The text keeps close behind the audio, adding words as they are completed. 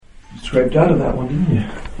scraped out of that one, didn't you?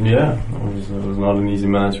 Yeah, it was not an easy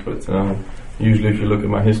match, but usually if you look at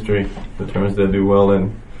my history, the tournaments that I do well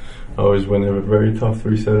in, I always win a very tough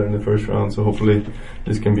 3-setter in the first round, so hopefully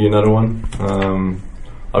this can be another one.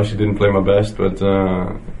 Obviously didn't play my best, but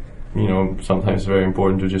sometimes it's very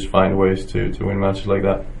important to just find ways to win matches like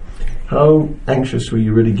that. How anxious were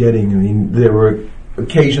you really getting? I mean, there were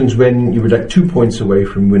occasions when you were like 2 points away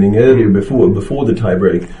from winning earlier before the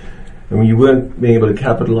tiebreak, and when you weren't being able to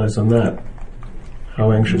capitalize on that.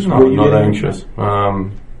 How anxious were you? Not anxious.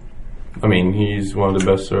 I mean, he's one of the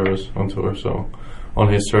best servers on tour, so on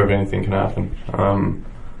his serve anything can happen.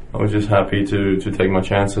 I was just happy to take my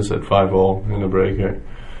chances at 5-all in the break here,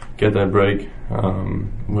 get that break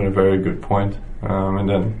with a very good point, and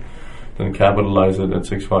then capitalize it at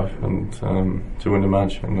 6-5 and to win the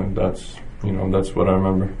match, and that's what I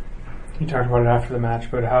remember. You talked about it after the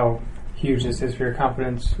match, but how huge this is for your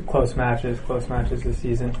confidence, close matches this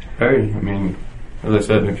season. Very. I mean, as I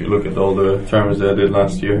said, if you look at all the tournaments that I did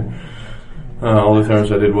last year, all the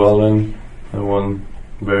tournaments I did well in, I won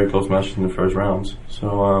very close matches in the first rounds.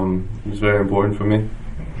 So it's very important for me.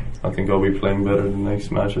 I think I'll be playing better the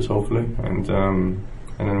next matches, hopefully, and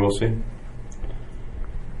then we'll see.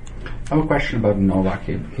 I have a question about Novak.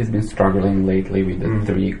 He's been struggling lately with the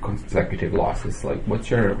 3 consecutive losses. Like,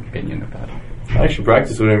 what's your opinion about it? I actually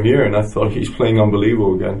practiced with him here, and I thought he's playing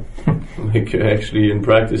unbelievable again. Actually, in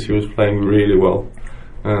practice, he was playing really well.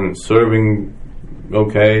 And serving,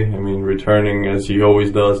 okay. I mean, returning as he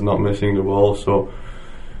always does, not missing the ball. So,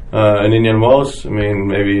 in Indian Wells, I mean,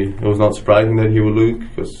 maybe it was not surprising that he would lose,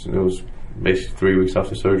 because it was basically 3 weeks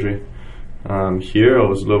after surgery. Here, I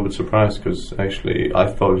was a little bit surprised, because actually, I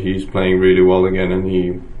thought he's playing really well again, and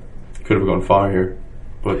he could have gone far here.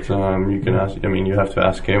 But you can ask. I mean, you have to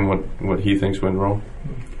ask him what he thinks went wrong.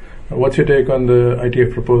 What's your take on the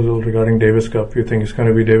ITF proposal regarding Davis Cup? You think it's going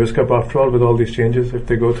to be Davis Cup after all with all these changes if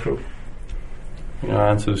they go through? I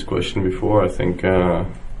answered this question before. I think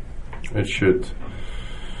it should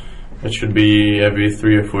be every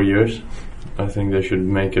 3 or 4 years. I think they should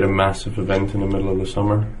make it a massive event in the middle of the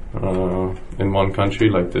summer in one country,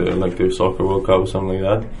 like the Soccer World Cup or something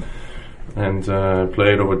like that, and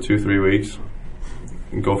play it over 2-3 weeks.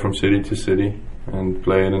 Go from city to city and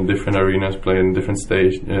play it in different arenas, play it in different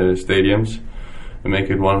stadiums, and make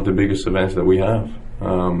it one of the biggest events that we have.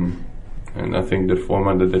 And I think the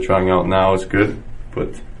format that they're trying out now is good,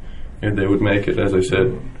 but if they would make it, as I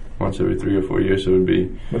said, once every 3 or 4 years, it would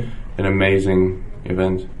be an amazing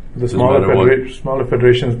event. The smaller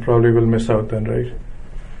federations probably will miss out then, right?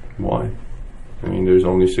 Why? I mean, there's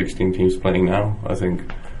only 16 teams playing now. I think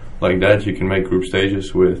like that you can make group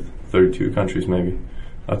stages with 32 countries maybe.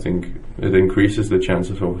 I think it increases the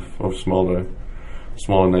chances of smaller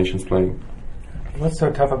nations playing. What's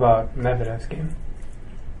so tough about Medvedev's game?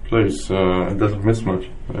 Plays, doesn't miss much.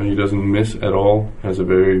 He doesn't miss at all. Has a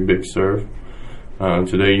very big serve.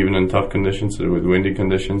 Today, even in tough conditions, with windy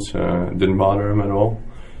conditions, didn't bother him at all.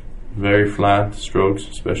 Very flat strokes,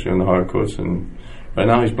 especially on the hard courts, and right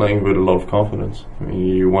now he's playing with a lot of confidence. I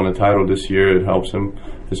mean, he won a title this year. It helps him,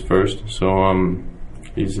 his first. So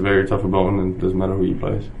he's a very tough opponent, and it doesn't matter who he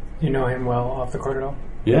plays. You know him well off the court at all?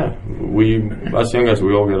 Yeah, as young guys,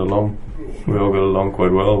 we all get along. We all get along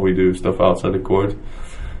quite well. We do stuff outside the court.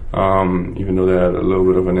 Even though they had a little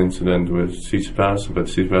bit of an incident with Tsitsipas, but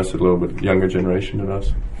Tsitsipas is a little bit younger generation than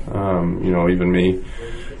us. Even me,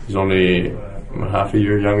 he's only half a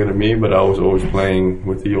year younger than me, but I was always playing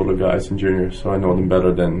with the older guys in juniors, so I know them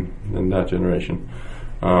better than that generation.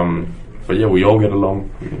 But yeah, we all get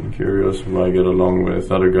along. Kyrgios, I get along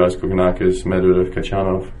with other guys, Kokonakis, Medvedev,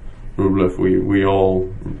 Kachanov, Rublev. We all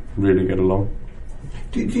really get along.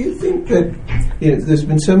 Do you think that there's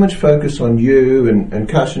been so much focus on you and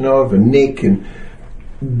Kachanov and Nick and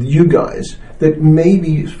you guys that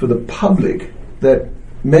maybe for the public that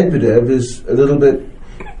Medvedev is a little bit,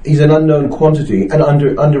 he's an unknown quantity and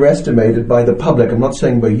underestimated by the public. I'm not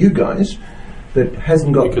saying by you guys, that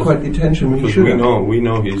hasn't got quite the attention he should. We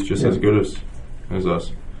know he's just as good as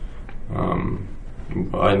us.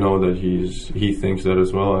 I know that he thinks that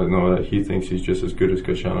as well. I know that he thinks he's just as good as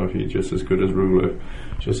Kachanov, he's just as good as Rublev,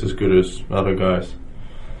 just as good as other guys.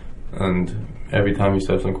 And every time he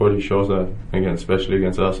steps on court, he shows that. Again, especially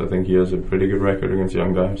against us, I think he has a pretty good record against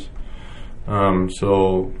young guys.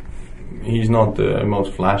 So he's not the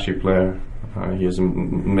most flashy player. He has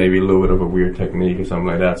maybe a little bit of a weird technique or something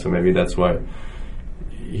like that. So maybe that's why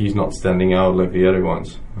he's not standing out like the other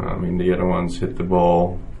ones. I mean, the other ones hit the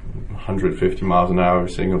ball 150 miles an hour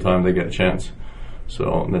every single time they get a chance.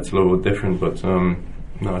 So that's a little bit different, but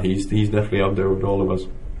no, he's definitely up there with all of us.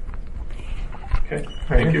 Okay,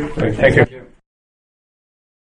 thank you.